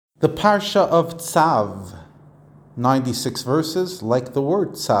The Parsha of Tzav, 96 verses, like the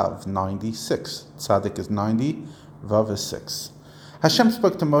word Tzav, 96. Tzadik is 90, Vav is 6. Hashem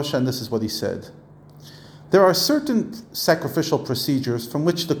spoke to Moshe, and this is what he said. There are certain sacrificial procedures from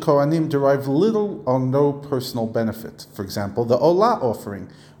which the Kohanim derive little or no personal benefit. For example, the Olah offering,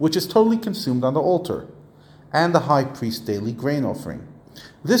 which is totally consumed on the altar, and the high priest's daily grain offering.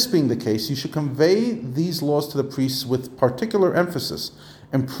 This being the case, you should convey these laws to the priests with particular emphasis,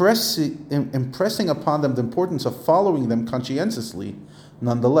 impressing upon them the importance of following them conscientiously,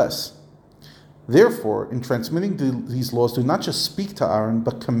 nonetheless. Therefore, in transmitting these laws, do not just speak to Aaron,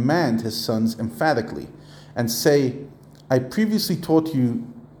 but command his sons emphatically, and say, I previously taught you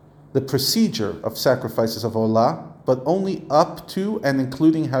the procedure of sacrifices of Olah, but only up to and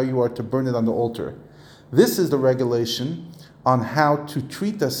including how you are to burn it on the altar. This is the regulation on how to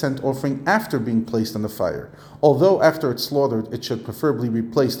treat the scent offering after being placed on the fire. Although after it's slaughtered, it should preferably be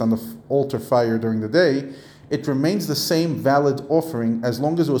placed on the altar fire during the day, it remains the same valid offering as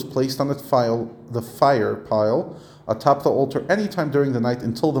long as it was placed on the fire pile atop the altar anytime during the night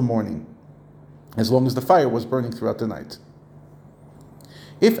until the morning, as long as the fire was burning throughout the night.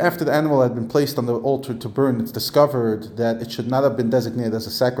 If after the animal had been placed on the altar to burn, it's discovered that it should not have been designated as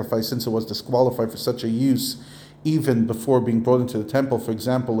a sacrifice since it was disqualified for such a use even before being brought into the temple, for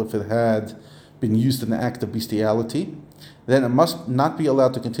example, if it had been used in an act of bestiality, then it must not be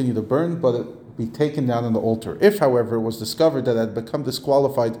allowed to continue to burn, but it be taken down on the altar. If, however, it was discovered that it had become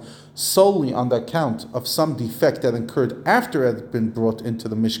disqualified solely on the account of some defect that occurred after it had been brought into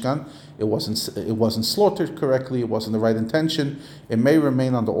the Mishkan, it wasn't slaughtered correctly, it wasn't the right intention, it may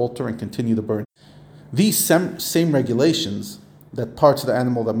remain on the altar and continue to burn. These same regulations, that parts of the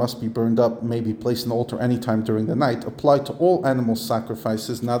animal that must be burned up may be placed on the altar anytime during the night, apply to all animal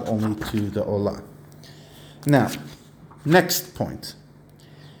sacrifices, not only to the Olah. Now, next point.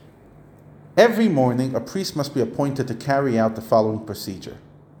 Every morning, a priest must be appointed to carry out the following procedure.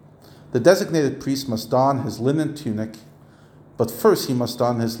 The designated priest must don his linen tunic, but first he must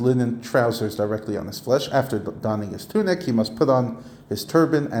don his linen trousers directly on his flesh. After donning his tunic, he must put on his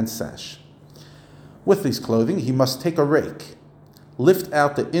turban and sash. With these clothing, he must take a rake, lift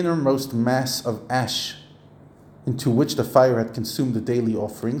out the innermost mass of ash into which the fire had consumed the daily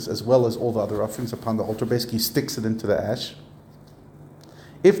offerings, as well as all the other offerings upon the altar. Basically, he sticks it into the ash.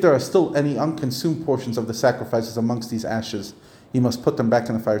 If there are still any unconsumed portions of the sacrifices amongst these ashes, he must put them back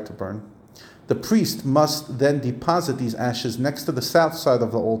in the fire to burn. The priest must then deposit these ashes next to the south side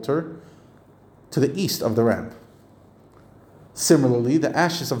of the altar, to the east of the ramp. Similarly, the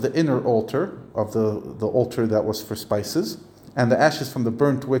ashes of the inner altar, of the altar that was for spices, and the ashes from the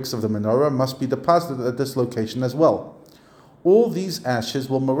burnt wicks of the menorah must be deposited at this location as well. All these ashes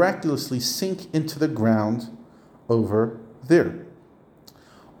will miraculously sink into the ground over there.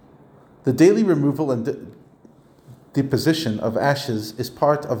 The daily removal and deposition of ashes is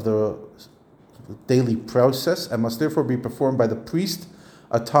part of the daily process and must therefore be performed by the priest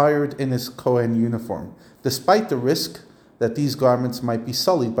attired in his Kohen uniform, despite the risk that these garments might be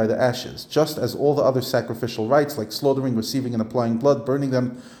sullied by the ashes, just as all the other sacrificial rites like slaughtering, receiving and applying blood, burning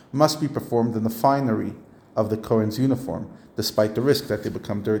them, must be performed in the finery of the Kohen's uniform, despite the risk that they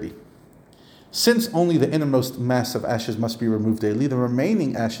become dirty. Since only the innermost mass of ashes must be removed daily, the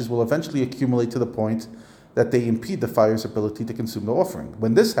remaining ashes will eventually accumulate to the point that they impede the fire's ability to consume the offering.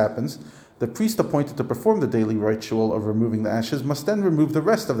 When this happens, the priest appointed to perform the daily ritual of removing the ashes must then remove the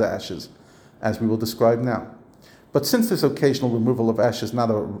rest of the ashes, as we will describe now. But since this occasional removal of ashes is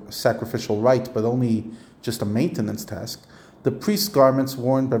not a sacrificial rite, but only just a maintenance task, the priest's garments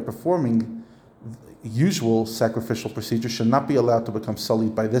worn by performing usual sacrificial procedures should not be allowed to become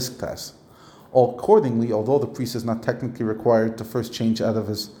sullied by this task. Accordingly, although the priest is not technically required to first change out of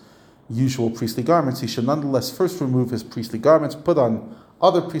his usual priestly garments, he should nonetheless first remove his priestly garments, put on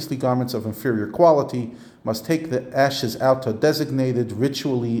other priestly garments of inferior quality, must take the ashes out to a designated,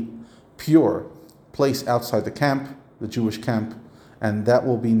 ritually pure place outside the camp, the Jewish camp, and that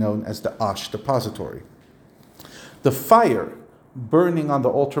will be known as the Ash depository. The fire burning on the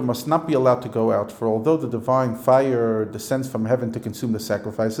altar must not be allowed to go out, for although the divine fire descends from heaven to consume the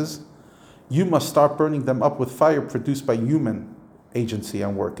sacrifices, you must start burning them up with fire produced by human agency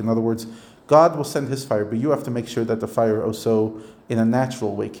and work. In other words, God will send his fire, but you have to make sure that the fire also, in a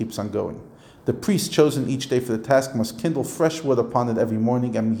natural way, keeps on going. The priest chosen each day for the task must kindle fresh wood upon it every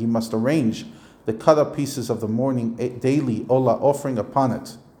morning, and he must arrange the cut-up pieces of the morning daily Olah offering upon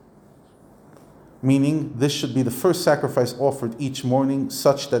it. Meaning, this should be the first sacrifice offered each morning,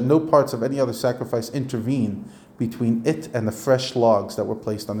 such that no parts of any other sacrifice intervene between it and the fresh logs that were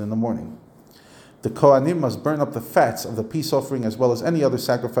placed on in the morning. The Kohanim must burn up the fats of the peace offering as well as any other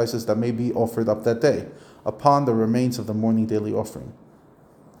sacrifices that may be offered up that day, upon the remains of the morning daily offering.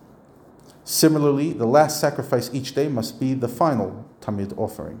 Similarly, the last sacrifice each day must be the final Tamid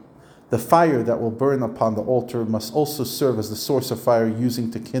offering. The fire that will burn upon the altar must also serve as the source of fire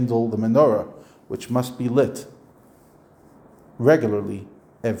using to kindle the menorah, which must be lit regularly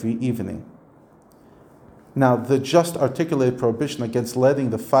every evening. Now, the just articulated prohibition against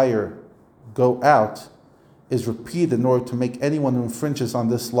letting the fire go out is repeated in order to make anyone who infringes on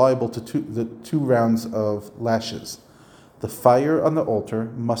this liable to the 2 rounds of lashes. The fire on the altar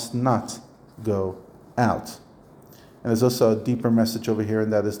must not go out. And there's also a deeper message over here,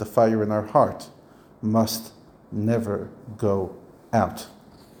 and that is the fire in our heart must never go out.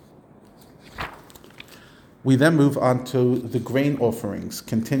 We then move on to the grain offerings,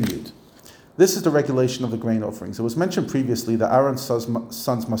 continued. This is the regulation of the grain offerings. It was mentioned previously that Aaron's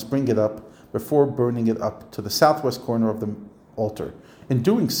sons must bring it up before burning it up to the southwest corner of the altar. In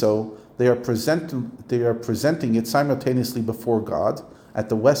doing so, they are presenting it simultaneously before God at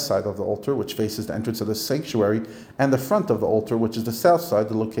the west side of the altar, which faces the entrance of the sanctuary, and the front of the altar, which is the south side,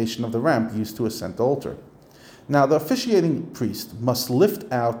 the location of the ramp used to ascend the altar. Now, the officiating priest must lift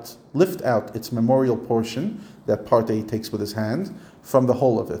out its memorial portion, that part that he takes with his hand, from the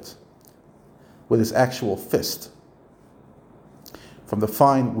whole of it, with his actual fist, from the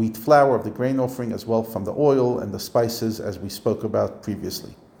fine wheat flour of the grain offering, as well from the oil and the spices, as we spoke about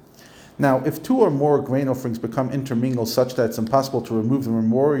previously. Now, if 2 or more grain offerings become intermingled such that it's impossible to remove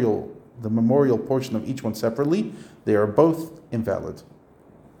the memorial portion of each one separately, they are both invalid.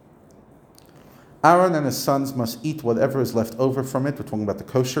 Aaron and his sons must eat whatever is left over from it. We're talking about the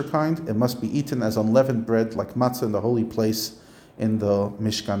kosher kind. It must be eaten as unleavened bread, like matzah in the holy place in the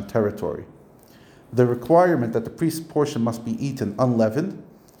Mishkan territory. The requirement that the priest's portion must be eaten unleavened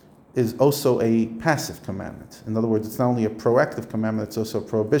is also a passive commandment. In other words, it's not only a proactive commandment, it's also a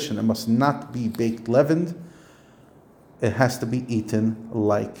prohibition. It must not be baked leavened. It has to be eaten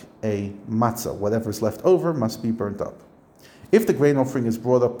like a matzah. Whatever is left over must be burnt up. If the grain offering is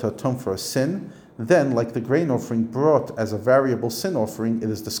brought up to atone for a sin, then, like the grain offering brought as a variable sin offering, it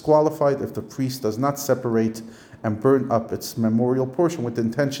is disqualified if the priest does not separate and burn up its memorial portion with the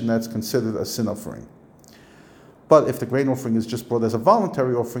intention that it's considered a sin offering. But if the grain offering is just brought as a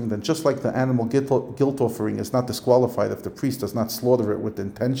voluntary offering, then just like the animal guilt offering is not disqualified if the priest does not slaughter it with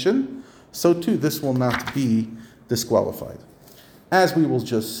intention, so too this will not be disqualified. As we will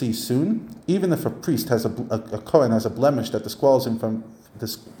just see soon, even if a priest has a Kohen has a blemish that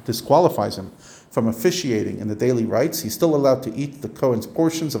disqualifies him from officiating in the daily rites, he's still allowed to eat the Kohen's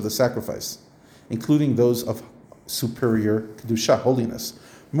portions of the sacrifice, including those of superior kedusha, holiness.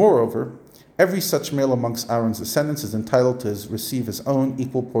 Moreover, every such male amongst Aaron's descendants is entitled to receive his own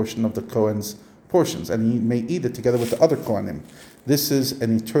equal portion of the Kohen's portions, and he may eat it together with the other Kohanim. This is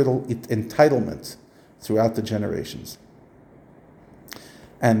an eternal entitlement throughout the generations.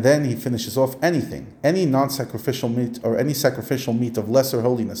 And then he finishes off any non-sacrificial meat or any sacrificial meat of lesser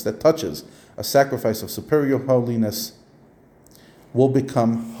holiness that touches a sacrifice of superior holiness will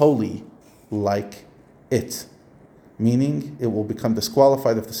become holy like it. Meaning it will become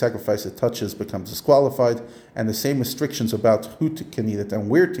disqualified if the sacrifice it touches becomes disqualified, and the same restrictions about who can eat it and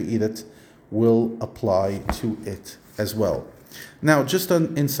where to eat it will apply to it as well. Now, just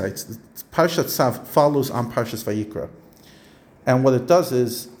on insights, Parshat Tzav follows on Parshas Vayikra. And what it does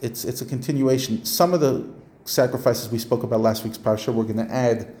is, it's a continuation. Some of the sacrifices we spoke about last week's Parsha, we're going to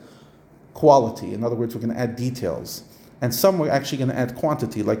add quality. In other words, we're going to add details. And some we're actually going to add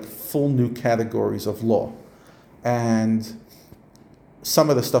quantity, like full new categories of law. And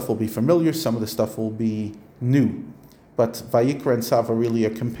some of the stuff will be familiar, some of the stuff will be new. But Vayikra and Tzav are really a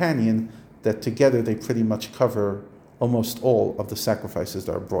companion that together they pretty much cover almost all of the sacrifices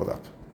that are brought up.